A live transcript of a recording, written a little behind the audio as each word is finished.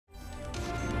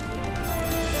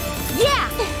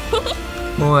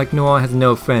More like Noir has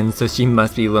no friends, so she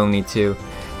must be lonely too.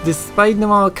 Despite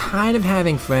Noir kind of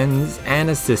having friends and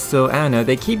a sister, I don't know,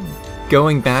 they keep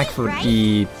going back for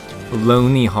the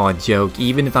lonely heart joke,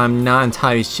 even if I'm not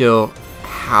entirely sure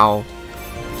how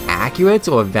accurate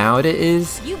or valid it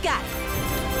is. You got it.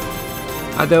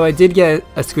 Although I did get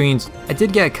a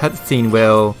cutscene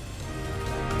where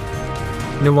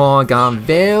Noir got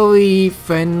very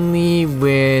friendly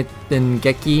with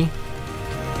Ngeki.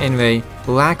 Anyway,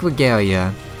 Black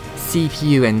Regalia,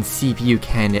 CPU and CPU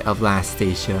candidate of last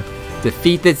station.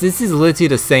 Defeat this. This is literally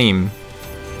the same.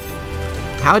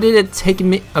 How did it take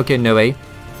me? Okay, no way.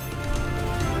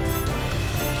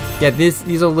 Yeah, these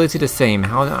are literally the same.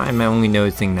 How am I only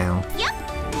noticing now? Yep.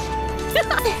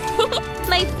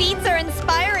 My feats are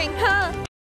inspiring, huh?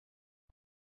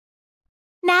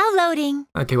 Now loading.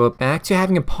 Okay, well, back to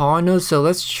having a partner, so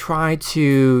let's try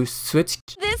to switch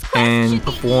and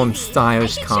perform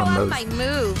stylish combos. My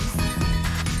moves.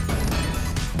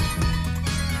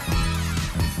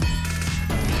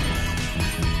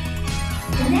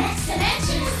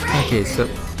 Okay, so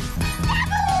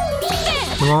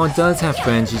Noir does have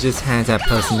friends, she just has that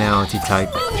personality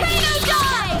type.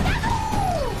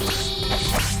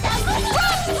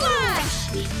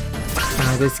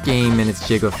 This game and its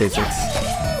jiggle physics.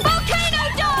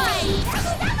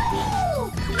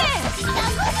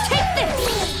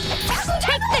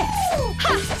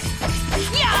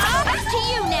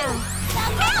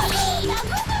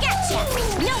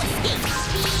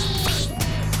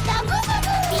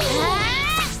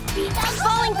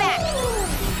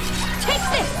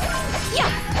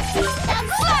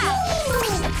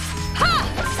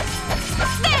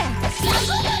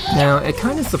 Now, it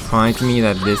kind of surprised me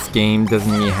that this game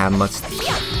doesn't really have much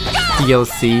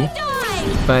DLC,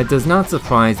 but it does not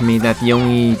surprise me that the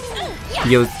only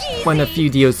one of the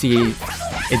few DLC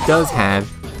it does have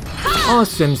are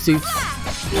swimsuits.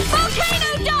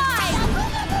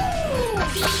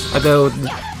 Although,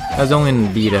 as only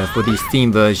in beta for the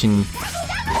Steam version,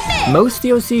 most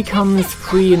DLC comes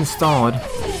pre-installed.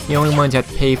 The only ones you have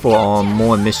to pay for are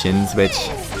more missions, which,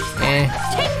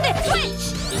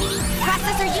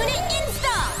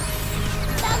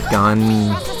 Gun.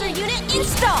 Processor unit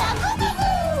install.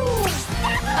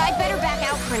 I'd better back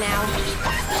out for now.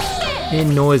 It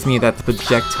annoys me that the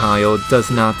projectile does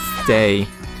not stay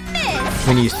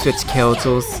when you switch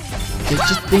characters.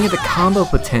 Just think of the combo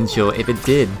potential if it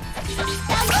did.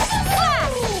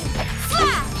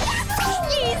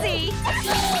 Easy.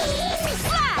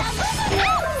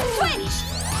 Twitch.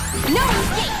 No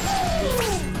escape.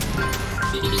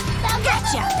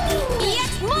 Gotcha.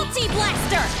 EX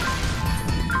multi-blaster.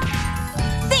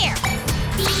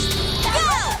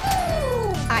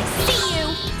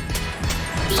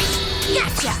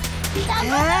 Gotcha!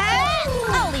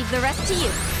 I'll leave the rest to you.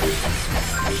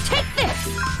 Take this!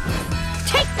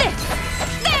 Take this!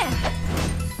 There!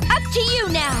 Up to you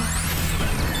now!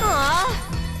 Aw,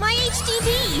 my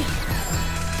HDD!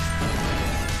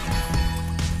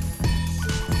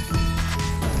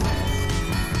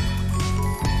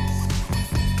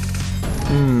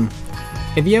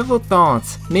 Have you ever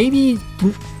thought maybe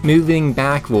moving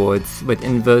backwards with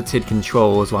inverted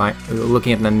controls while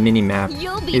looking at the minimap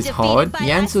is hard?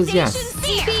 The answer is yes.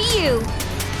 CPU.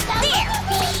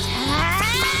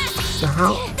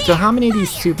 So how many of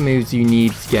these super moves do you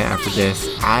need to get after this?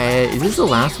 Is this the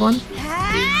last one?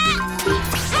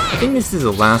 I think this is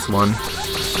the last one.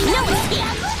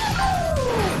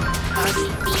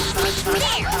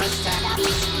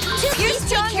 You're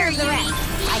stronger than the rest.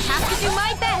 I have to do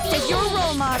my best as your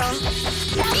role model.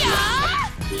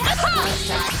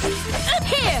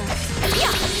 Here!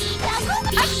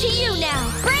 Up to you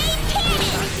now! Brain cannon!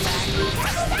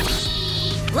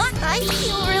 Look, I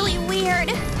feel really weird.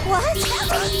 What?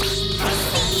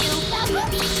 See you!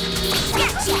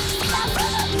 Gotcha!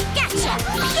 Gotcha!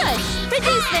 Good!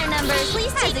 Reduce their numbers.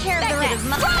 Please take care of the rest.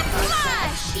 Rock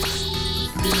Flash!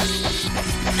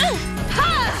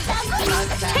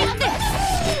 Take this!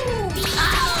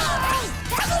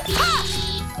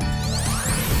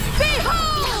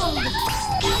 Behold!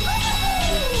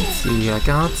 Let's see, I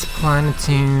got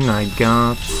Planetoon, I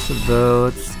got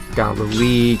Votes, got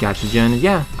Louis, got the Jonas.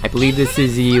 Yeah, I believe this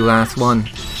is the last one.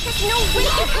 There's no way you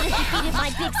could have defeated my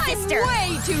big sister! I'm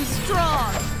way too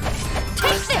strong!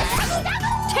 Take this!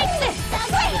 Take this!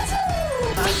 Wait!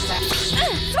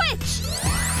 Switch!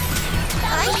 I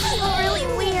feel really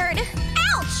weird.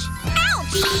 Ouch!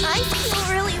 Ouch! I feel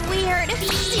really weird.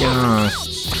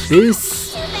 Gosh, this...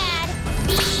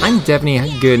 I'm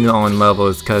definitely good on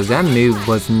levels because that move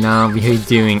was not really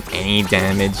doing any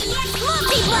damage.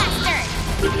 Multi-blaster!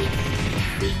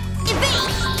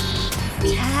 Evade!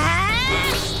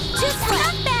 Too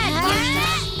slow!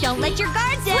 let your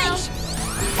guard down.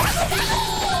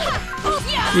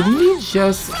 Did he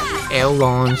just air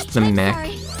launch the mech?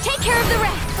 Take care of the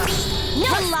rest. No,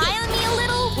 rely on me a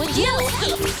little, would you?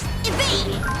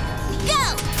 Evade. Go.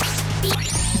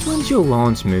 Which one's your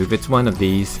launch move? It's one of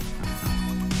these.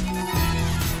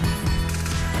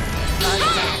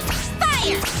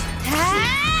 Fire.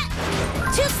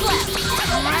 Too slow.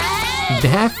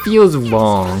 That feels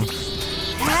wrong.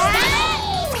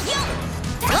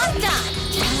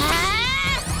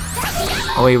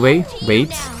 Oh wait.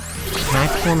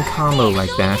 Platform combo like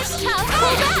that.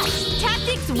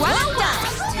 Tactics well done.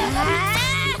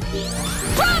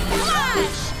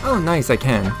 Oh nice, I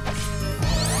can.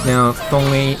 Now if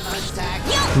only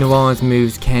Noir's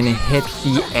moves can hit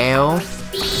the L.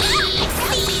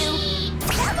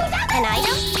 An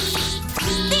item?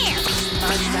 There.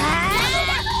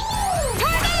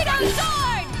 Tornado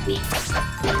sword.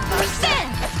 Spin.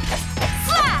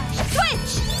 Slash.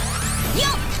 Switch.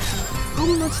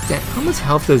 How much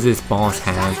health does this boss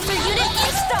have?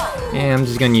 Yeah, I'm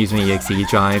just gonna use my EXE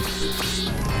drive.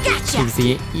 Gotcha. Use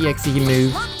the EXE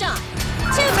move. Locked on.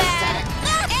 Too bad.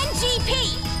 NGP.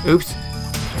 Oops.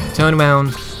 Turn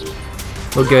around.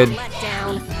 We're good. Let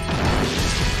down.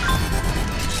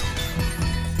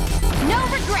 No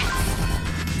regrets.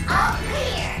 All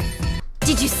clear.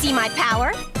 Did you see my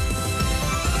power?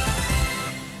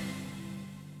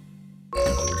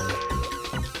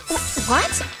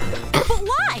 What? But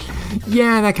why?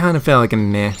 Yeah, that kind of felt like a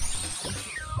meh.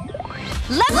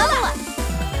 Level up!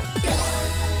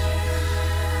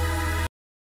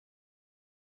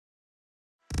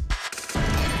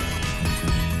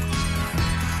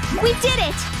 We did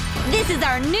it! This is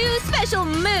our new special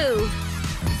move!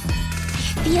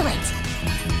 I feel it.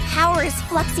 Power is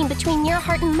fluxing between your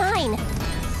heart and mine.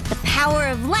 The power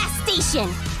of Last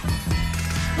Station!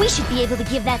 We should be able to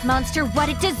give that monster what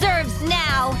it deserves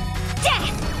now!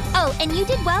 Death! Oh, and you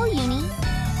did well, Uni.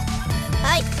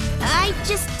 I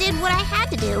just did what I had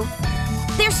to do.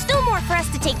 There's still more for us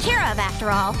to take care of,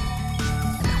 after all.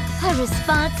 A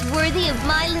response worthy of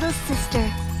my little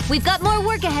sister. We've got more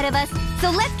work ahead of us,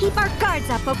 so let's keep our guards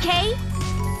up, okay?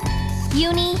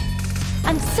 Uni,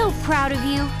 I'm so proud of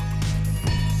you.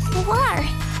 You are.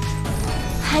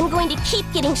 I'm going to keep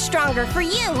getting stronger for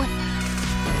you.